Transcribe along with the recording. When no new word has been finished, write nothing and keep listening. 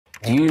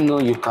Do you know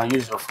you can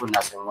use your phone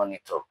as a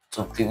monitor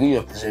to preview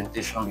your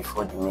presentation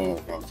before the main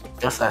event,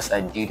 just as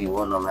I did in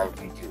one of my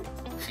videos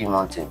a few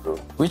months ago,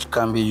 which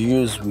can be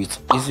used with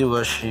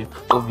EASYWORSHIP,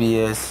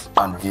 OBS,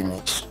 and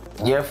VMIX.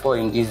 Therefore,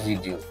 in this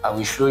video, I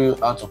will show you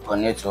how to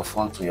connect your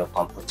phone to your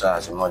computer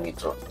as a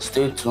monitor.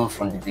 Stay tuned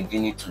from the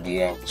beginning to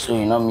the end so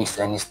you not miss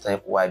any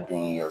step while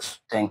doing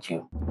yours. Thank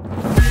you.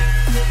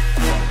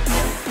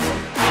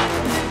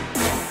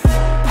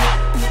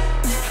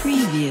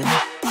 Preview.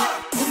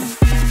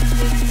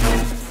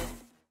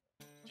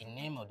 The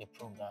name of the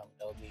program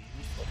that will be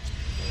used for this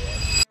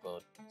tutorial is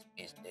called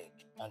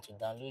Spacedesk. And to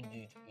download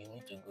it, you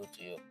need to go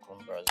to your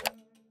Chrome browser.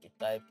 You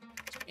type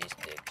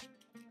Spacedesk.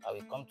 I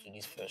will come to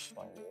this first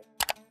one here.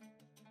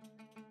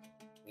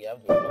 We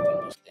have the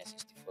Windows 10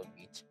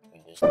 64-bit,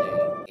 Windows 10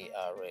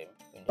 ARM,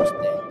 Windows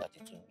 10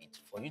 32-bit.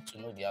 For you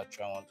to know the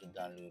actual one to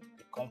download,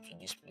 you come to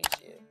this place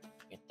here.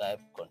 You type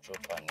Control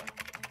Panel.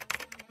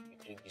 You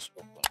click this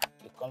open.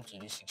 You come to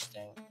this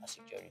system and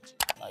security.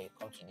 Now you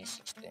come to this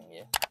system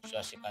here. So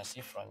as you can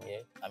see from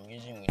here, I'm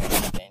using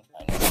Windows 10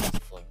 and it's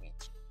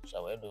 64-bit. So I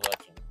will head over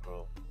to the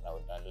Chrome and I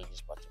will download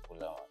this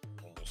particular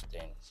one, Windows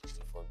 10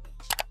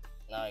 64-bit.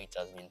 Now it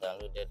has been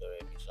downloaded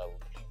already, so I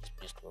will click this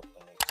place to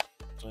open it.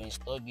 To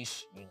install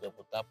this, you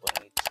double tap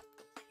on it,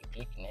 you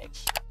click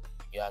next,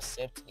 you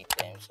accept the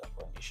terms and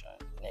conditions,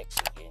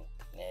 next again,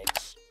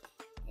 next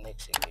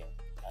again,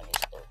 and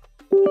install.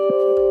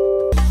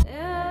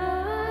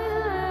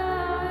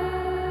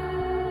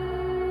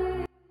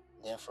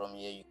 Then from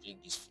here you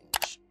click this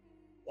finish.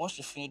 Once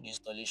you finish the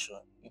installation,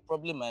 you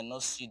probably might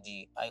not see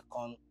the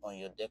icon on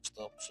your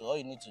desktop, so all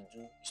you need to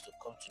do is to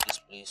come to this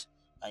place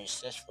and you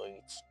search for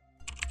it.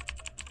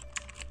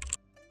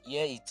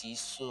 Here it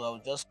is, so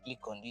I'll just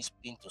click on this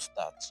pin to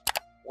start.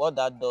 What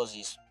that does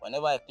is,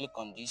 whenever I click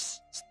on this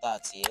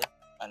start here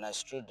and I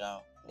scroll down,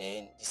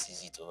 then this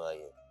is it over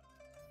here.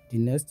 The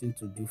next thing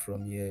to do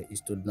from here is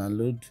to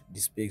download the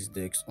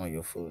Spacedesk on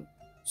your phone.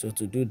 So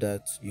to do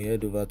that, you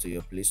head over to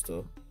your Play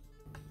Store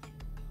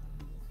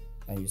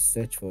and you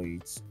search for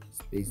it,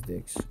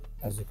 Spacedesk.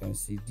 As you can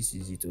see, this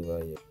is it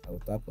over here. I will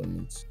tap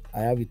on it.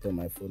 I have it on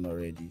my phone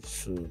already,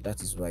 so that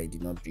is why I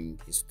did not bring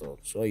install.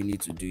 So all you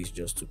need to do is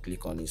just to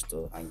click on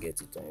install and get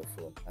it on your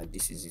phone, and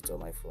this is it on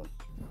my phone.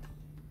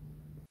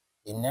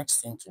 The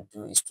next thing to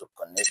do is to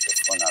connect your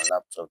phone and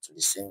laptop to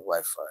the same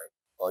Wi-Fi,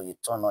 or you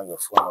turn on your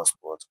phone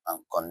hotspot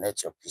and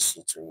connect your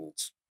PC to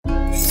it.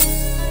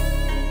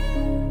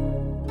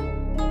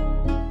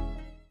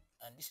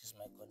 And this is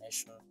my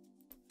connection.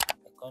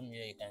 I come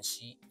here, you can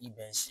see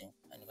EXETENED,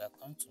 and if I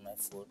come to my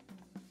phone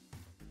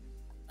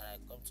and I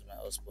come to my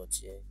hotspot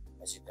here,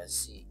 as you can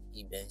see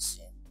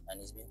EXETENED,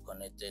 and it's being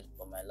connected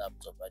on my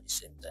laptop at the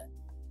same time.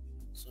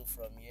 So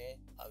from here,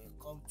 I will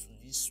come to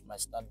this my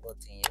start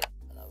button here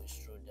and I will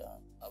scroll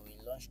down. I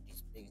will launch the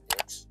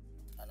Spacedesk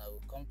and I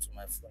will come to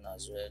my phone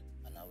as well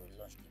and I will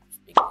launch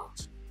the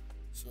Spacedesk.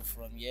 So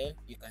from here,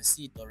 you can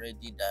see it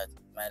already that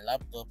my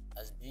laptop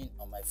has been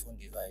on my phone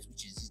device,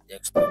 which is this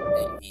desktop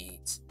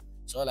LE8.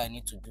 So all I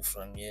need to do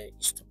from here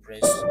is to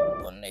press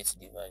connect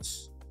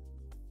device.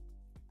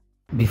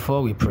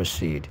 Before we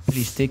proceed,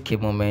 please take a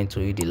moment to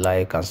hit the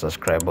like and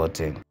subscribe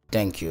button.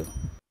 Thank you.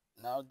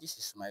 Now this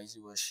is my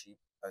EASYWORSHIP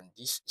and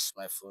this is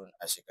my phone.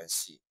 As you can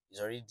see,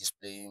 it's already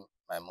displaying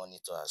my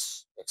monitor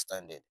as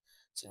extended.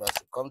 So if I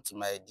should come to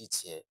my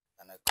edit here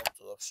and I come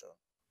to option,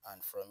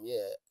 and from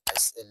here I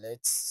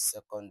select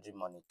secondary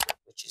monitor,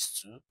 which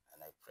is 2,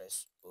 and I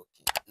press OK.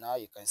 Now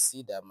you can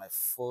see that my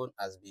phone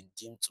has been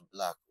dimmed to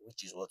black,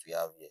 which is what we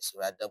have here.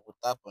 So I double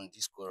tap on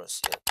this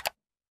chorus here.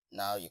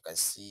 Now you can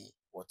see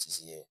what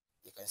is here.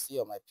 You can see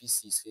on my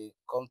PC say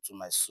come to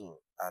my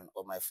soul, and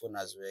on my phone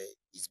as well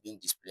it's being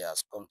displayed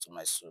as come to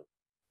my soul.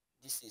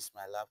 This is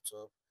my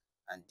laptop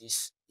and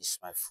this is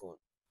my phone.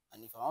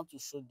 And if I want to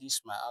show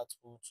this my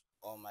output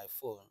on my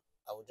phone,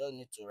 I will just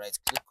need to right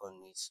click on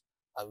it.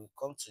 I will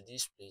come to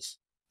this place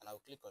and I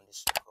will click on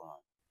this second one.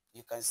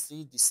 You can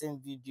see the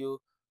same video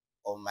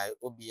on my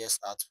OBS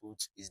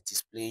output is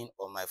displaying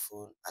on my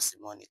phone as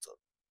a monitor.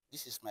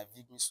 This is my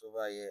VMIX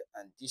over here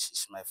and this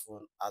is my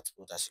phone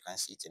output. As you can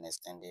see it in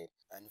extended.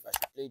 And if I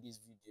should play this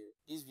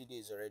video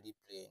is already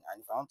playing,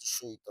 and if I want to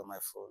show it on my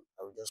phone,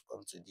 I will just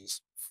come to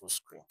this full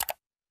screen.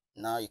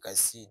 Now you can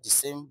see the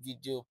same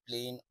video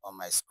playing on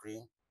my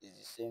screen is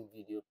the same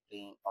video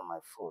playing on my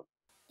phone.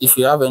 If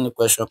you have any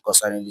question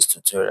concerning this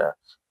tutorial,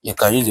 you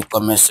can use the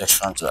comment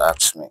section to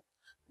ask me.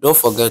 Don't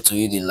forget to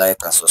hit the like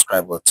and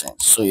subscribe button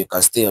so you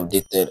can stay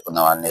updated on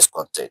our next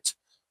content.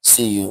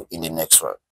 See you in the next one.